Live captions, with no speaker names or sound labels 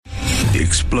The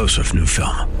explosive new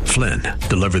film, Flynn,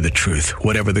 deliver the truth,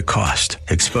 whatever the cost,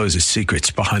 exposes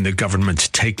secrets behind the government's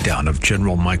takedown of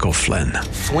General Michael Flynn.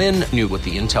 Flynn knew what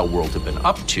the intel world had been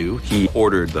up to. He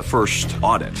ordered the first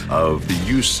audit of the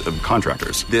use of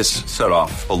contractors. This set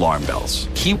off alarm bells.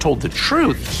 He told the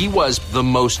truth. He was the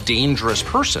most dangerous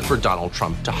person for Donald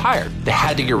Trump to hire. They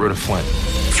had to get rid of Flynn.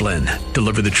 Flynn,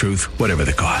 deliver the truth, whatever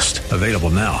the cost. Available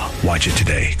now. Watch it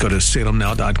today. Go to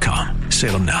salemnow.com.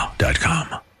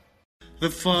 salemnow.com. The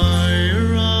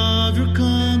fire of your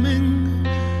coming,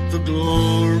 the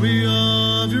glory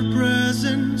of your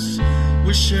presence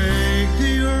will shake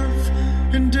the earth,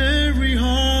 and every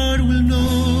heart will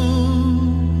know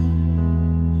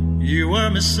you are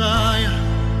Messiah,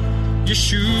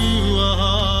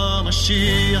 Yeshua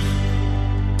HaMashiach,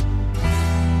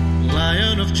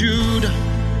 Lion of Judah,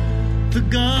 the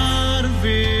God of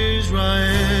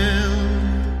Israel,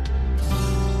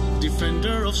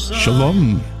 defender of Zion.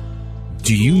 Shalom.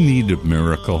 Do you need a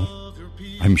miracle?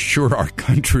 I'm sure our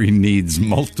country needs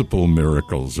multiple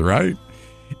miracles, right?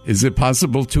 Is it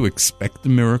possible to expect a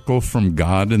miracle from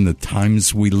God in the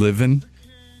times we live in?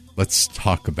 Let's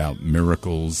talk about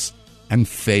miracles and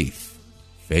faith.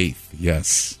 Faith,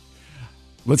 yes.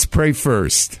 Let's pray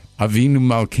first. Avinu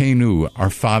Malkeinu, our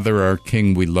Father, our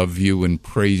King, we love you and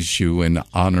praise you and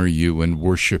honor you and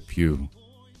worship you.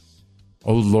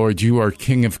 O Lord, you are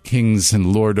King of kings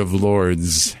and Lord of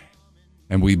lords,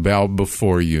 and we bow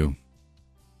before you.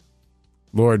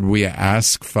 Lord, we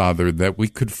ask, Father, that we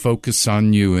could focus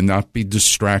on you and not be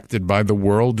distracted by the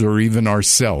world or even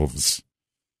ourselves,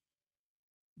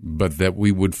 but that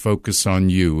we would focus on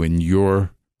you and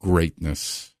your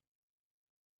greatness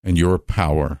and your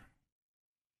power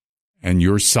and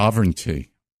your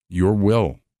sovereignty, your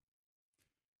will.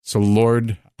 So,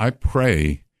 Lord, I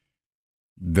pray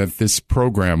that this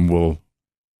program will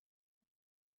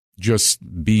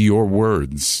just be your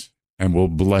words and will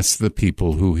bless the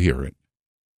people who hear it.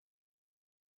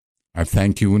 I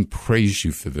thank you and praise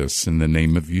you for this in the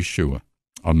name of Yeshua.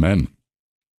 Amen.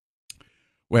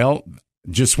 Well,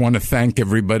 just want to thank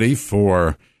everybody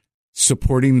for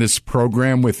supporting this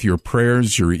program with your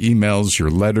prayers, your emails, your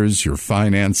letters, your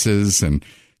finances, and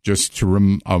just to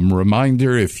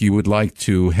reminder, if you would like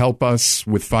to help us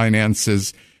with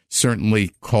finances, certainly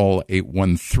call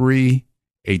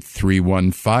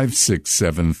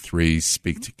 813-831-5673.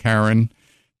 Speak to Karen.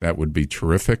 That would be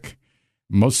terrific.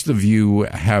 Most of you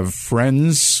have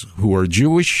friends who are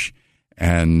Jewish,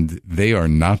 and they are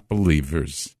not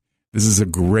believers. This is a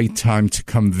great time to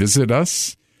come visit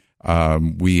us.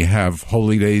 We have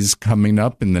holy days coming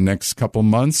up in the next couple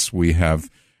months. We have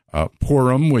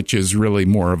Purim, which is really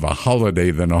more of a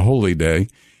holiday than a holy day.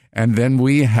 And then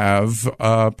we have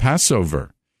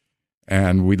Passover.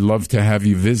 And we'd love to have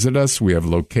you visit us. We have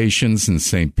locations in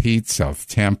St. Pete, South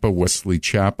Tampa, Wesley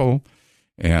Chapel,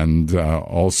 and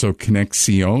also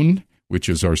Conexión, which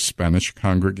is our Spanish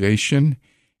congregation.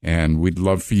 And we'd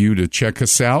love for you to check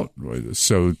us out.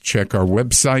 So check our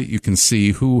website. You can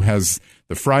see who has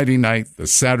the Friday night, the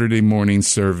Saturday morning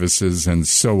services, and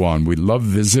so on. We love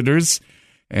visitors,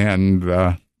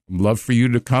 and love for you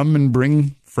to come and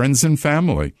bring friends and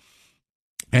family.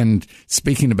 And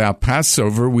speaking about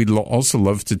Passover, we'd also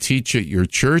love to teach at your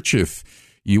church. If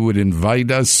you would invite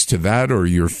us to that, or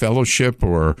your fellowship,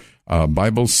 or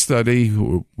Bible study,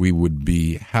 we would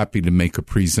be happy to make a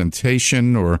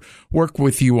presentation or work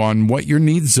with you on what your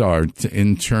needs are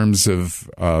in terms of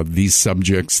these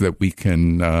subjects that we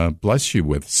can bless you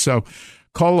with. So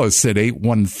call us at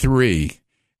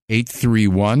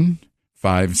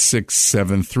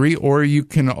 813-831-5673, or you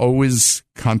can always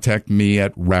contact me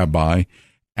at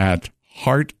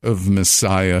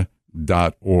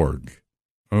rabbi@heartofmessiah.org.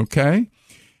 Okay?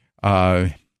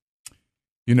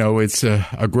 It's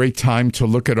a great time to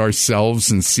look at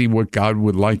ourselves and see what God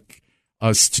would like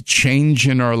us to change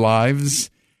in our lives.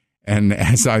 And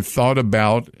as I've thought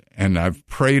about and I've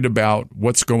prayed about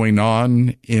what's going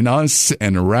on in us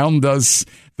and around us,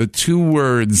 the two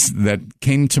words that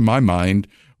came to my mind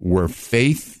were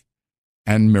faith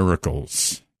and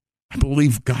miracles. I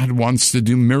believe God wants to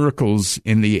do miracles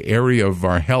in the area of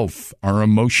our health, our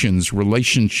emotions,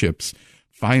 relationships,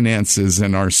 finances,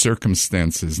 and our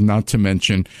circumstances, not to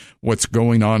mention what's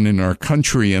going on in our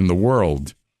country and the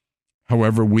world.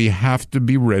 However, we have to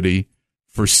be ready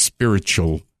for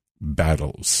spiritual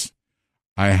battles.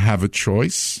 I have a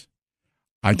choice.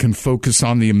 I can focus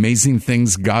on the amazing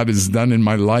things God has done in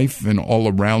my life and all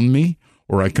around me,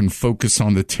 or I can focus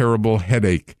on the terrible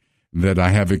headache that I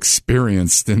have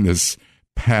experienced in this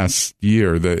past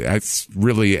year. That's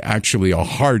really actually a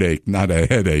heartache, not a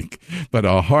headache, but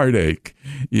a heartache.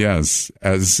 Yes,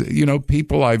 as you know,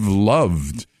 people I've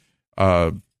loved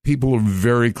people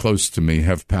very close to me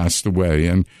have passed away.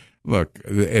 And look,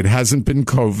 it hasn't been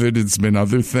COVID. It's been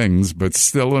other things, but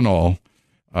still in all,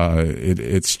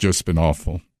 it's just been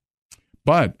awful.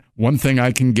 But one thing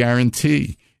I can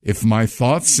guarantee, if my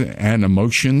thoughts and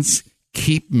emotions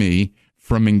keep me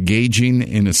from engaging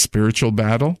in a spiritual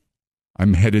battle,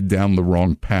 I'm headed down the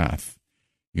wrong path.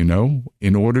 You know,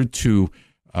 in order to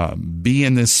be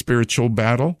in this spiritual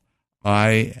battle,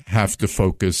 I have to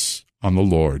focus on the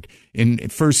Lord. In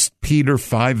 1 Peter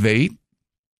 5:8,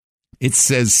 it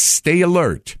says, "Stay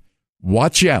alert,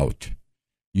 watch out.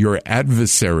 Your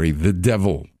adversary, the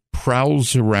devil,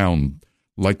 prowls around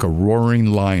like a roaring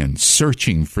lion,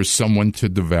 searching for someone to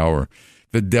devour.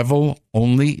 The devil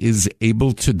only is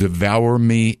able to devour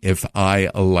me if I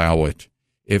allow it,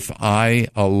 if I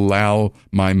allow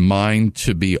my mind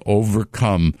to be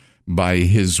overcome by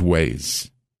his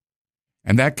ways."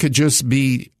 And that could just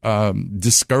be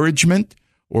discouragement,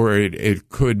 or it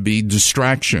could be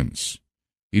distractions.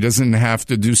 He doesn't have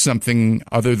to do something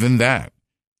other than that,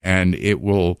 and it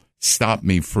will stop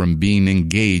me from being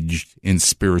engaged in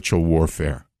spiritual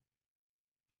warfare.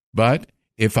 But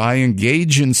if I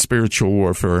engage in spiritual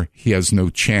warfare, he has no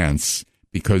chance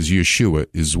because Yeshua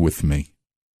is with me.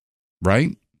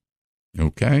 Right?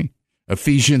 Okay.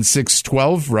 Ephesians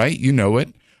 6:12, right? You know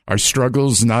it. Our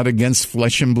struggle's not against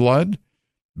flesh and blood,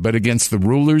 but against the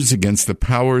rulers, against the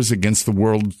powers, against the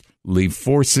worldly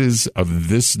forces of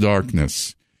this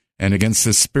darkness, and against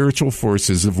the spiritual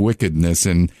forces of wickedness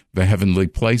in the heavenly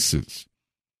places.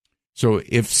 So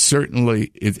if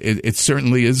certainly it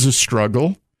certainly is a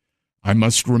struggle, I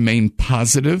must remain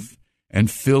positive and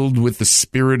filled with the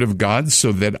Spirit of God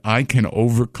so that I can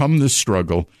overcome the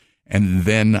struggle, and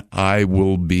then I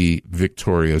will be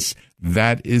victorious.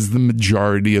 That is the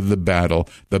majority of the battle.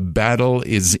 The battle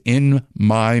is in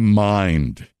my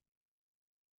mind.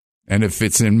 And if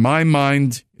it's in my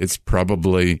mind, it's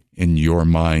probably in your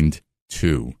mind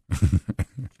too.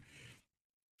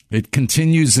 It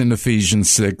continues in Ephesians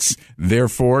 6,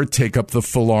 "Therefore, take up the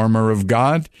full armor of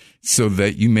God so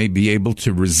that you may be able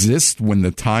to resist when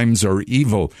the times are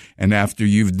evil. And after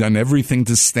you've done everything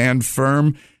to stand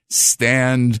firm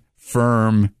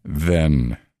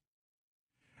then."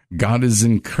 God is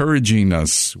encouraging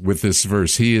us with this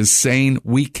verse. He is saying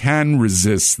we can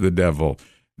resist the devil,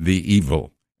 the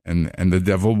evil, and the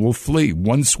devil will flee.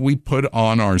 Once we put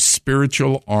on our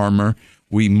spiritual armor,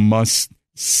 we must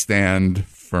stand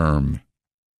firm.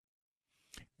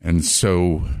 And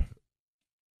so,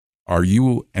 are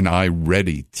you and I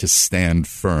ready to stand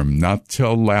firm, not to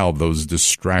allow those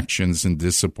distractions and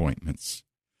disappointments?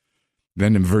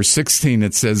 Then in verse 16,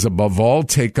 it says, "Above all,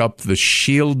 take up the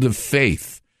shield of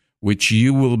faith, which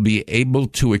you will be able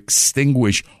to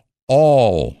extinguish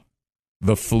all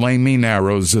the flaming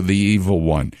arrows of the evil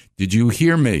one." Did you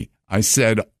hear me? I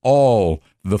said all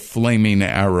the flaming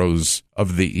arrows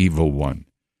of the evil one.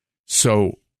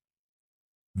 So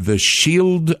the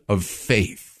shield of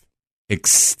faith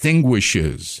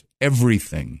extinguishes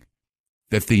everything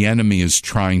that the enemy is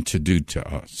trying to do to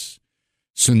us.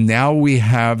 So now we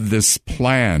have this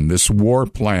plan, this war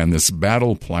plan, this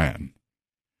battle plan.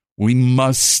 We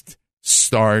must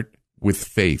start with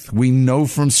faith. We know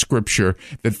from Scripture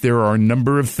that there are a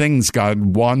number of things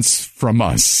God wants from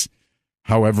us.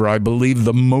 However, I believe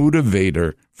the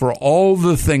motivator for all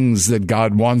the things that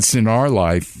God wants in our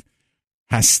life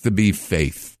has to be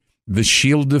faith. The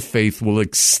shield of faith will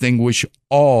extinguish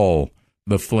all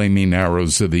the flaming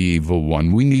arrows of the evil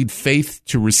one. We need faith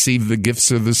to receive the gifts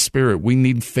of the Spirit. We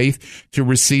need faith to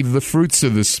receive the fruits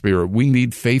of the Spirit. We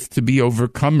need faith to be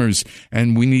overcomers,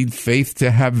 and we need faith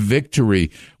to have victory.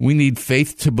 We need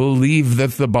faith to believe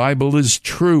that the Bible is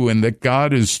true and that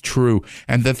God is true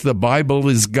and that the Bible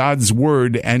is God's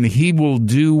word and he will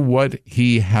do what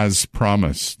he has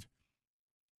promised.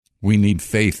 We need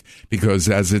faith because,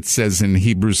 as it says in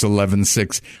Hebrews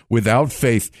 11:6, without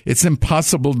faith, it's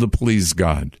impossible to please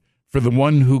God. For the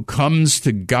one who comes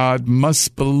to God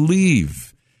must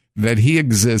believe that he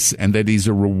exists and that he's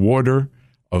a rewarder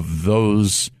of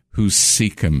those who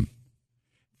seek him.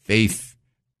 Faith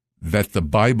that the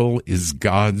Bible is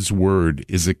God's word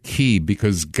is a key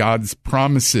because God's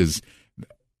promises,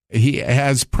 he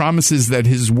has promises that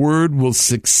his word will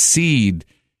succeed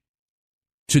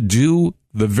to do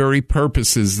the very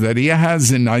purposes that he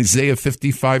has. In Isaiah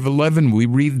 55:11, we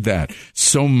read that.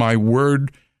 So my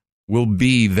word will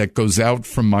be that goes out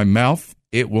from my mouth.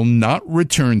 It will not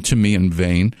return to me in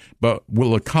vain, but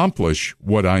will accomplish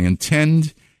what I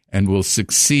intend and will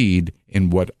succeed in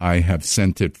what I have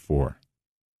sent it for.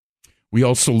 We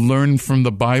also learn from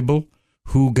the Bible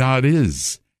who God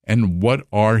is and what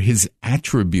are his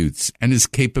attributes and his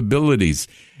capabilities.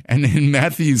 And in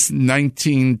Matthew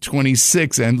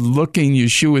 19:26, and looking,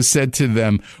 Yeshua said to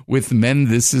them, with men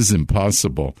this is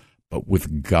impossible, but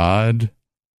with God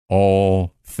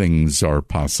all things are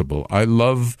possible. I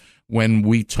love when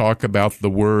we talk about the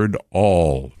word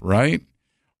all, right?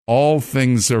 All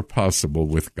things are possible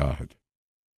with God.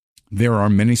 There are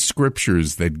many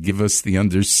scriptures that give us the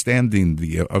understanding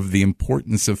of the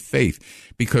importance of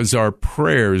faith, because our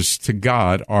prayers to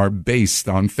God are based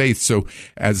on faith. So,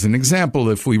 as an example,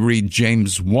 if we read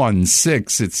James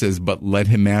 1:6, it says, "But let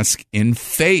him ask in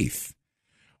faith,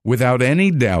 without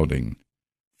any doubting.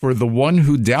 For the one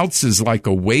who doubts is like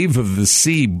a wave of the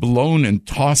sea blown and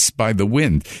tossed by the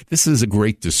wind." This is a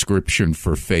great description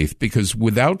for faith, because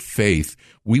without faith,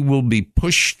 we will be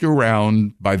pushed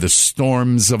around by the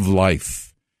storms of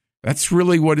life. That's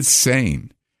really what it's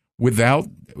saying.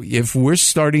 If we're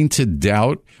starting to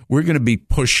doubt, we're going to be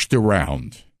pushed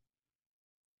around.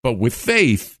 But with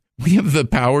faith, we have the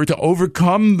power to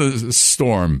overcome the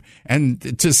storm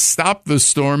and to stop the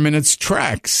storm in its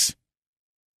tracks.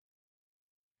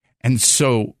 And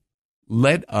so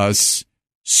let us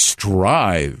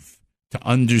strive to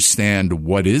understand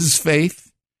what is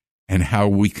faith and how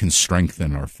we can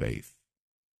strengthen our faith.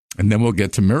 And then we'll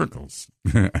get to miracles.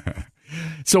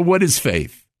 So what is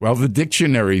faith? Well, the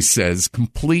dictionary says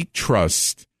complete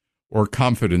trust or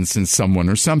confidence in someone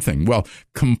or something. Well,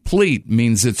 complete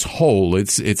means it's whole.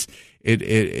 It's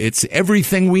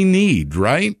everything we need,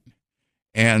 right?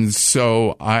 And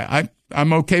so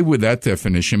I'm okay with that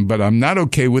definition, but I'm not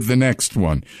okay with the next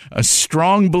one. A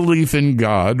strong belief in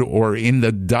God or in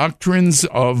the doctrines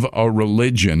of a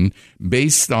religion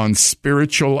based on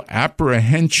spiritual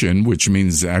apprehension, which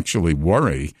means actually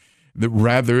worry,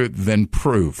 rather than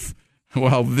proof.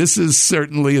 Well, this is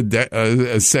certainly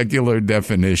a secular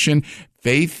definition.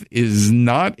 Faith is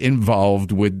not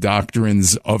involved with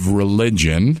doctrines of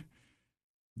religion.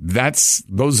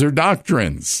 Those are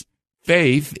doctrines.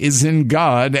 Faith is in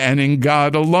God and in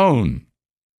God alone.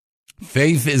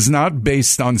 Faith is not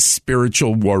based on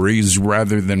spiritual worries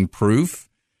rather than proof.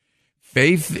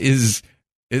 Faith is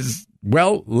Hebrews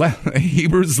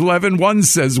 11:1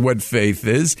 says what faith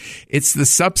is. It's the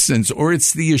substance, or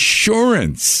it's the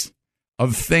assurance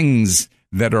of things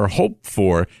that are hoped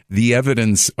for, the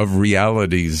evidence of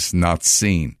realities not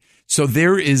seen. So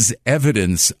there is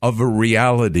evidence of a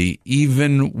reality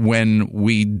even when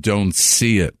we don't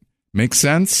see it. Make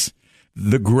sense?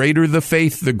 The greater the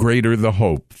faith, the greater the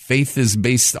hope. Faith is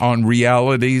based on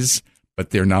realities, but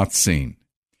they're not seen.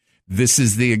 This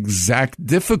is the exact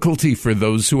difficulty for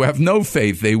those who have no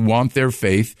faith. They want their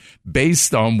faith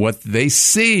based on what they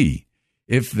see.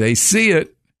 If they see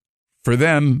it, for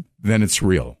them, then it's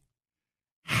real.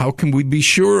 How can we be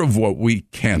sure of what we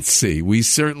can't see? We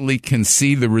certainly can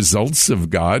see the results of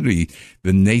God, the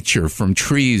nature from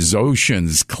trees,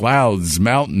 oceans, clouds,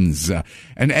 mountains.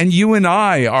 And you and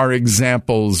I are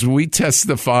examples. We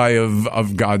testify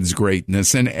of God's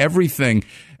greatness, and everything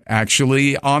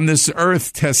actually on this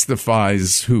earth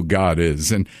testifies who God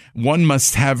is. And one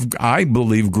must have, I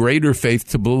believe, greater faith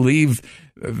to believe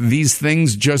these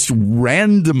things just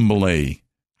randomly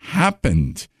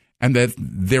happened, and that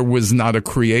there was not a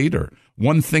creator.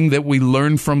 One thing that we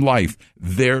learn from life,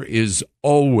 there is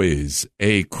always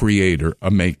a creator,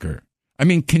 a maker. I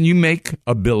mean, can you make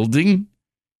a building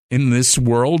in this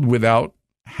world without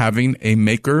having a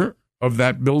maker of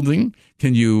that building?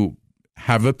 Can you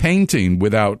have a painting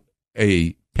without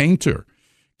a painter?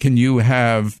 Can you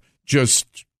have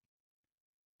just,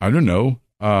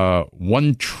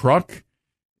 one truck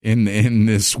in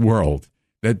this world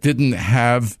that didn't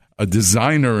have a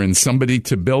designer and somebody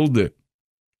to build it?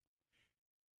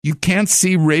 You can't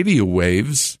see radio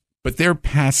waves, but they're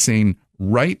passing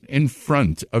right in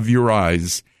front of your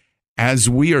eyes as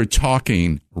we are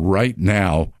talking right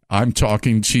now. I'm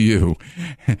talking to you.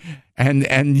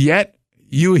 And yet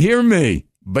you hear me,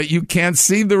 but you can't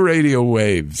see the radio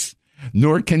waves,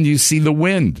 nor can you see the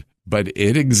wind, but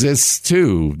it exists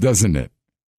too, doesn't it?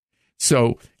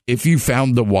 So if you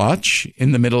found the watch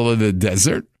in the middle of the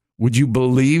desert, would you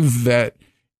believe that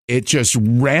it just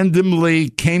randomly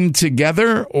came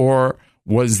together, or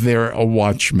was there a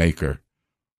watchmaker?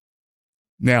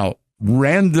 Now,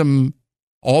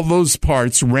 all those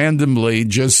parts randomly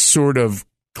just sort of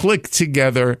click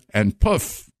together and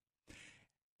poof.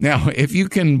 Now, if you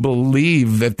can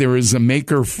believe that there is a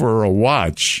maker for a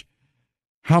watch,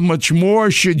 how much more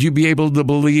should you be able to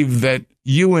believe that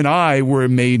you and I were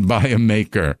made by a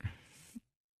maker?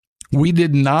 We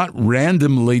did not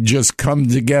randomly just come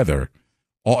together.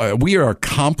 We are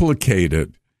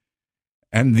complicated.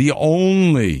 And the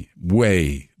only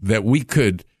way that we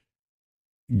could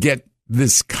get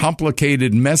this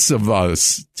complicated mess of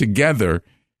us together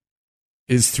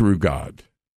is through God.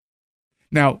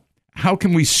 Now, how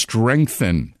can we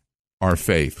strengthen our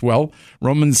faith? Well,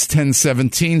 Romans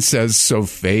 10:17 says, so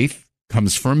faith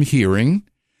comes from hearing,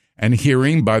 and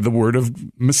hearing by the word of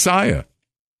Messiah.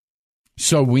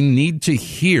 So we need to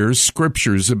hear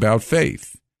scriptures about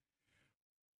faith.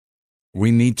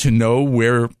 We need to know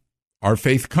where our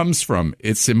faith comes from,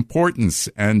 its importance,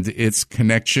 and its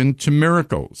connection to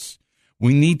miracles.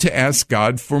 We need to ask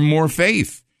God for more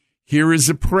faith. Here is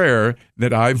a prayer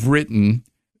that I've written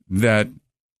that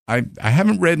I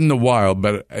haven't read in a while,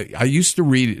 but I used to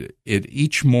read it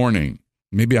each morning.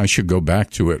 Maybe I should go back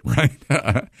to it,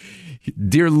 right?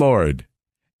 Dear Lord,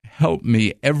 help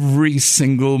me every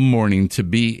single morning to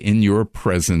be in your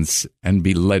presence and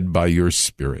be led by your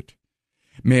Spirit.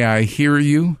 May I hear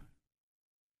you,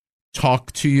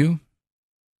 talk to you,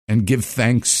 and give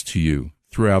thanks to you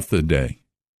throughout the day.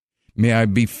 May I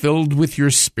be filled with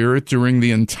your Spirit during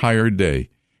the entire day,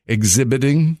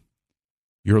 exhibiting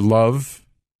your love,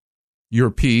 your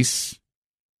peace,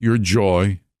 your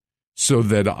joy, so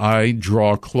that I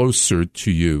draw closer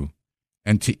to you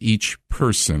and to each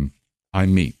person I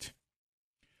meet.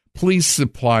 Please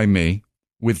supply me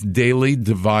with daily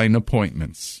divine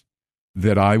appointments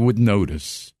that I would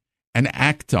notice and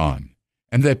act on,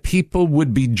 and that people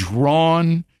would be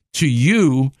drawn to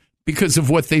you because of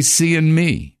what they see in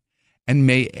me. And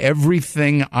may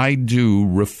everything I do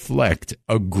reflect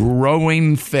a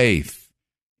growing faith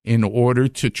in order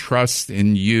to trust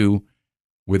in you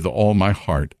with all my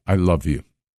heart. I love you.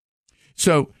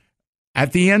 So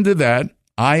at the end of that,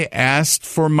 I asked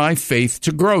for my faith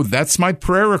to grow. That's my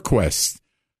prayer request,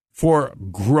 for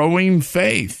growing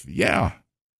faith. Yeah.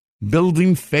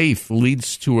 Building faith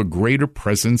leads to a greater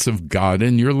presence of God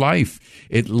in your life.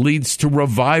 It leads to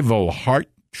revival, heart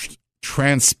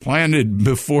transplanted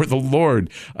before the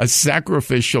Lord, a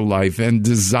sacrificial life, and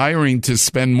desiring to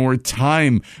spend more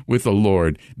time with the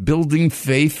Lord. Building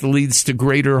faith leads to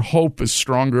greater hope, a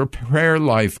stronger prayer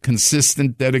life,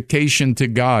 consistent dedication to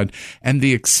God, and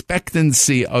the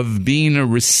expectancy of being a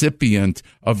recipient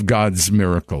of God's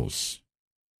miracles.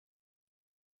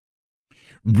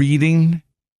 Reading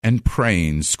and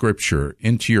praying Scripture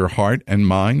into your heart and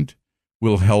mind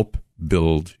will help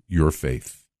build your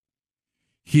faith.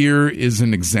 Here is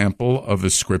an example of a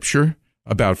Scripture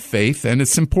about faith and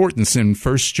its importance in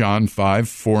 1 John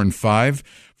 5:4-5.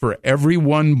 For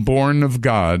everyone born of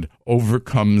God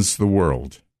overcomes the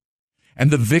world.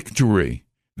 And the victory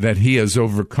that he has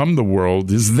overcome the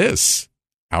world is this,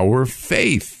 our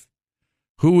faith.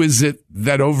 Who is it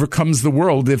that overcomes the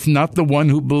world if not the one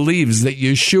who believes that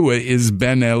Yeshua is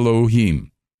Ben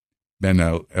Elohim? Ben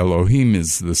Elohim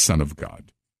is the Son of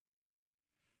God.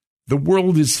 The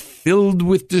world is filled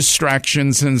with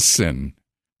distractions and sin.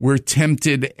 We're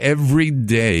tempted every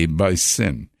day by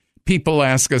sin. People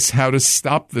ask us how to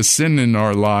stop the sin in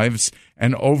our lives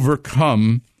and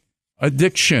overcome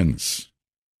addictions.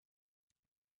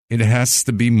 It has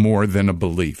to be more than a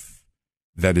belief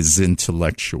that is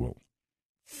intellectual.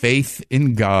 Faith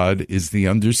in God is the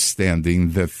understanding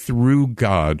that through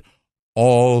God,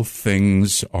 all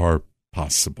things are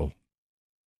possible.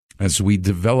 As we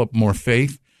develop more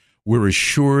faith, we're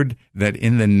assured that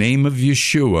in the name of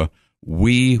Yeshua,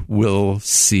 we will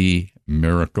see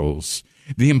miracles.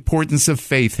 The importance of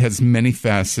faith has many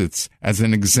facets. As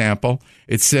an example,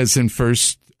 it says in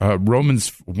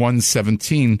Romans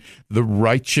 1:17, the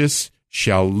righteous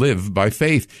shall live by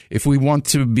faith. If we want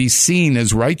to be seen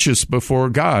as righteous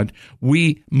before God,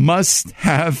 we must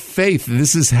have faith.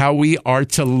 This is how we are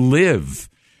to live.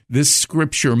 This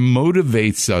scripture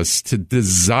motivates us to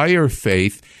desire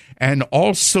faith and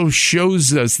also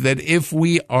shows us that if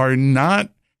we are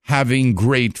not having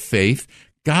great faith,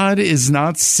 God is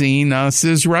not seeing us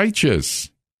as righteous.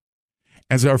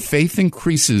 As our faith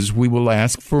increases, we will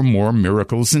ask for more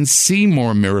miracles and see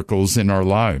more miracles in our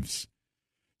lives.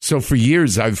 So for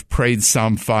years, I've prayed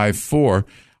Psalm 5:4,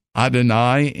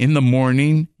 Adonai, in the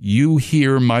morning, you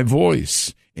hear my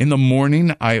voice. In the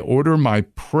morning, I order my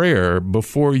prayer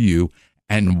before you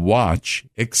and watch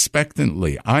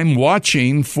expectantly. I'm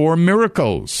watching for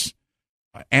miracles,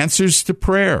 answers to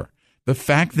prayer. The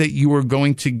fact that you are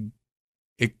going to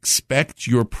expect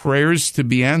your prayers to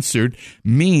be answered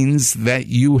means that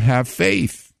you have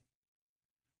faith.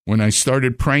 When I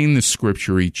started praying the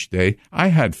scripture each day, I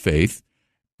had faith,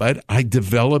 but I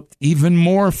developed even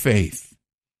more faith.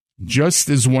 Just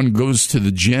as one goes to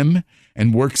the gym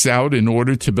and works out in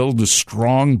order to build a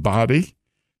strong body,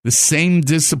 the same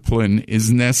discipline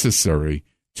is necessary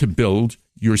to build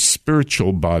your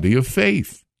spiritual body of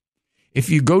faith.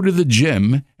 If you go to the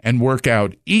gym and work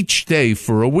out each day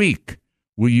for a week,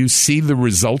 Will you see the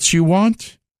results you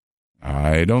want?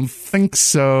 I don't think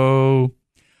so.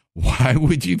 Why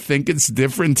would you think it's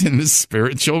different in the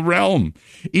spiritual realm?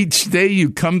 Each day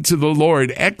you come to the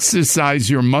Lord,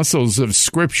 exercise your muscles of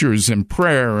scriptures and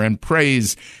prayer and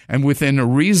praise, and within a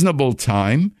reasonable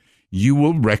time, you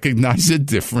will recognize a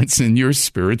difference in your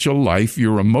spiritual life,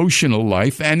 your emotional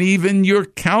life, and even your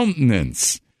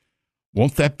countenance.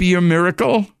 Won't that be a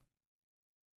miracle?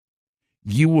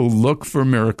 You will look for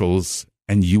miracles,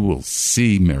 and you will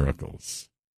see miracles.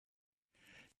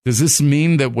 Does this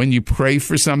mean that when you pray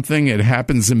for something, it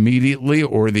happens immediately,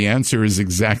 or the answer is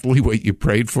exactly what you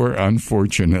prayed for?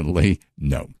 Unfortunately,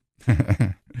 no.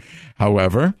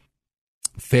 However,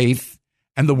 faith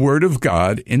and the Word of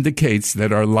God indicates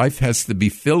that our life has to be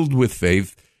filled with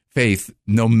faith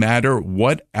no matter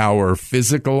what our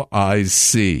physical eyes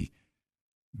see.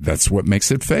 That's what makes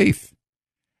it faith.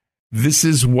 This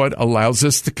is what allows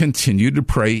us to continue to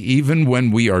pray even when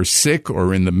we are sick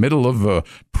or in the middle of a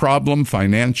problem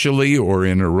financially or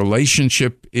in a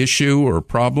relationship issue or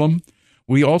problem.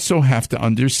 We also have to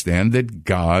understand that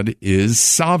God is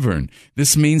sovereign.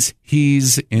 This means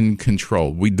He's in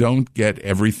control. We don't get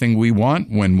everything we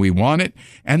want when we want it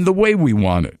and the way we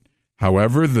want it.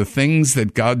 However, the things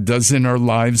that God does in our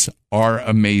lives are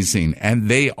amazing, and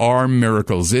they are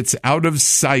miracles. It's out of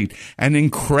sight and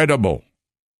incredible.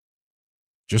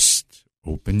 Just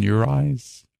open your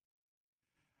eyes.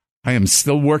 I am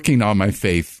still working on my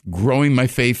faith, growing my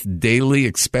faith daily,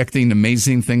 expecting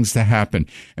amazing things to happen.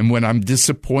 And when I'm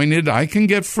disappointed, I can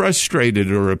get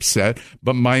frustrated or upset,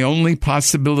 but my only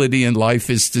possibility in life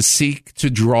is to seek to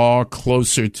draw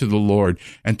closer to the Lord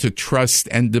and to trust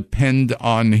and depend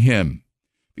on Him.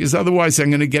 Because otherwise I'm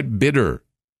going to get bitter,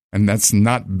 and that's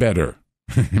not better.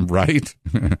 Right?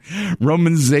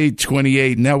 Romans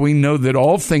 8:28. Now we know that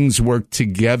all things work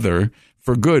together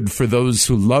for good for those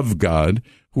who love God,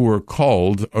 who are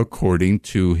called according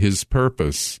to His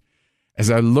purpose.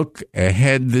 As I look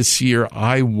ahead this year,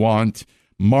 I want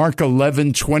Mark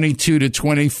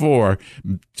 11:22-24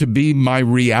 to be my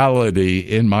reality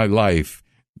in my life.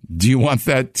 Do you want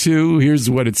that too? Here's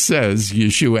what it says.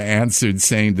 Yeshua answered,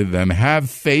 saying to them, have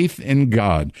faith in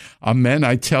God. Amen.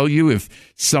 I tell you, if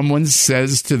someone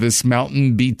says to this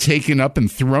mountain, be taken up and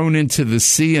thrown into the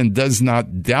sea, and does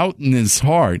not doubt in his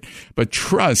heart, but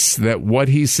trusts that what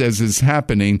he says is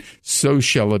happening, so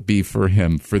shall it be for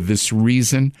him. For this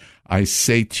reason, I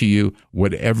say to you,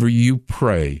 whatever you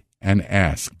pray and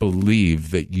ask,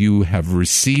 believe that you have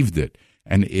received it,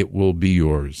 and it will be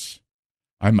yours.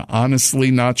 I'm honestly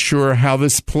not sure how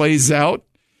this plays out.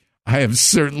 I have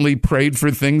certainly prayed for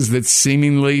things that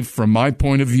seemingly, from my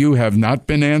point of view, have not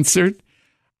been answered.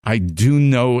 I do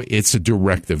know it's a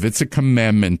directive. It's a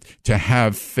commandment to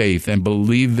have faith and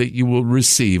believe that you will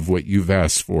receive what you've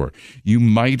asked for. You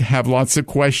might have lots of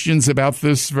questions about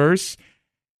this verse.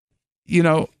 You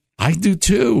know, I do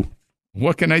too.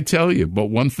 What can I tell you?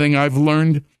 But one thing I've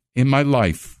learned in my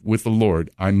life with the Lord,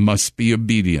 I must be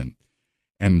obedient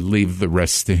and leave the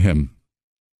rest to Him.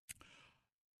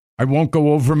 I won't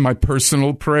go over my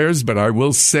personal prayers, but I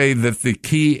will say that the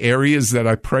key areas that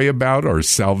I pray about are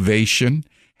salvation,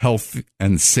 health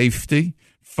and safety,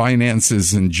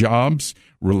 finances and jobs,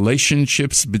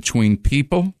 relationships between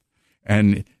people,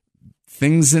 and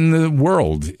things in the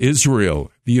world,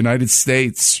 Israel, the United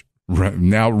States,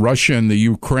 now Russia and the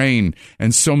Ukraine,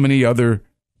 and so many other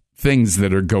things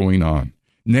that are going on.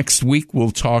 Next week, we'll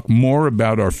talk more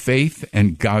about our faith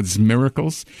and God's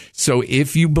miracles. So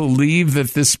if you believe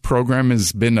that this program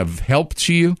has been of help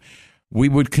to you, we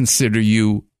would consider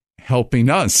you helping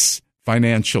us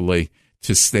financially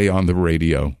to stay on the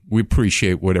radio. We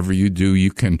appreciate whatever you do.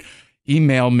 You can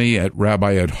email me at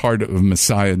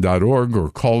rabbi@heartofmessiah.org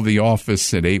or call the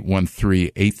office at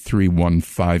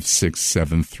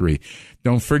 813-831-5673.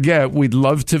 Don't forget, we'd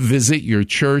love to visit your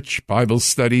church, Bible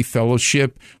study,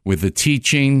 fellowship with the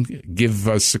teaching. Give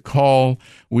us a call.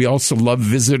 We also love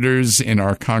visitors in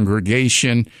our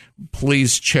congregation.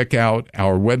 Please check out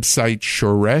our website,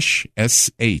 Shoresh,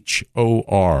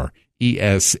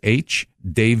 SHORESH,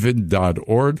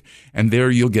 David.org, and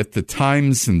there you'll get the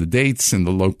times and the dates and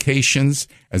the locations,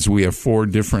 as we have 4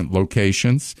 different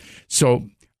locations. So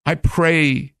I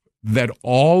pray that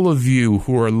all of you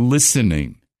who are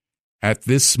listening at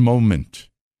this moment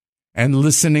and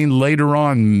listening later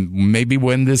on, maybe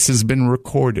when this has been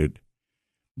recorded,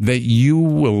 that you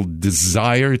will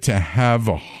desire to have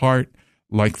a heart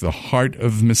like the heart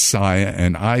of Messiah,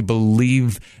 and I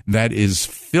believe that is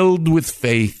filled with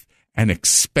faith and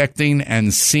expecting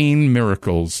and seeing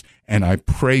miracles, and I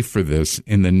pray for this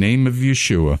in the name of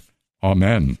Yeshua.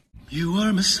 Amen. You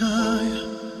are Messiah,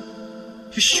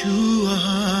 Yeshua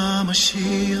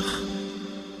HaMashiach,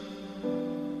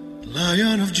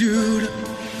 Lion of Judah,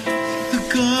 the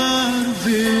God of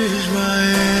Israel.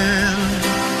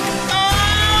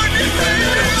 Oh, defend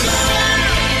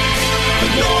the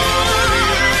glory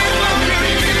of your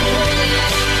people,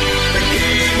 the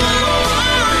King of all.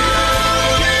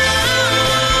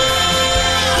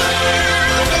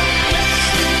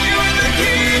 You're the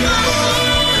King of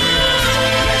all.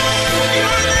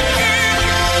 You're the King.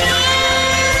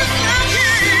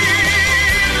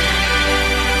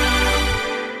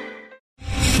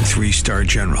 Three-star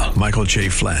General Michael J.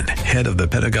 Flynn, head of the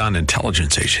Pentagon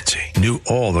Intelligence Agency, knew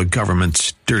all the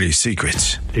government's dirty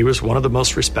secrets. He was one of the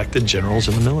most respected generals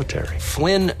in the military.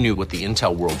 Flynn knew what the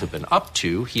intel world had been up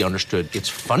to. He understood its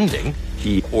funding.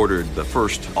 He ordered the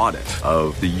first audit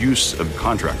of the use of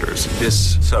contractors.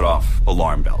 This set off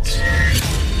alarm bells.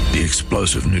 The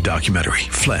explosive new documentary,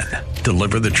 Flynn,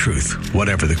 Deliver the Truth,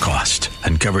 Whatever the Cost,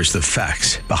 uncovers the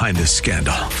facts behind this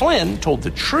scandal. Flynn told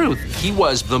the truth. He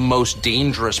was the most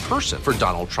dangerous person for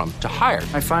Donald Trump to hire.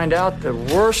 I find out the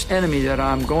worst enemy that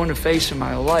I'm going to face in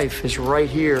my life is right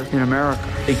here in America.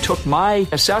 They took my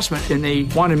assessment and they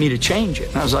wanted me to change it.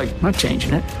 And I was like, I'm not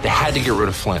changing it. They had to get rid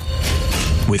of Flynn.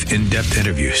 With in-depth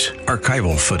interviews,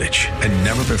 archival footage, and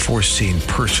never-before-seen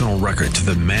personal records of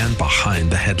the man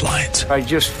behind the headlines. I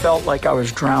just felt like I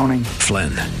was drowning. Flynn,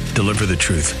 Deliver the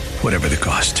Truth, Whatever the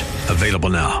Cost. Available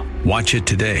now. Watch it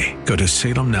today. Go to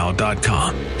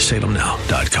salemnow.com.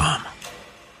 salemnow.com.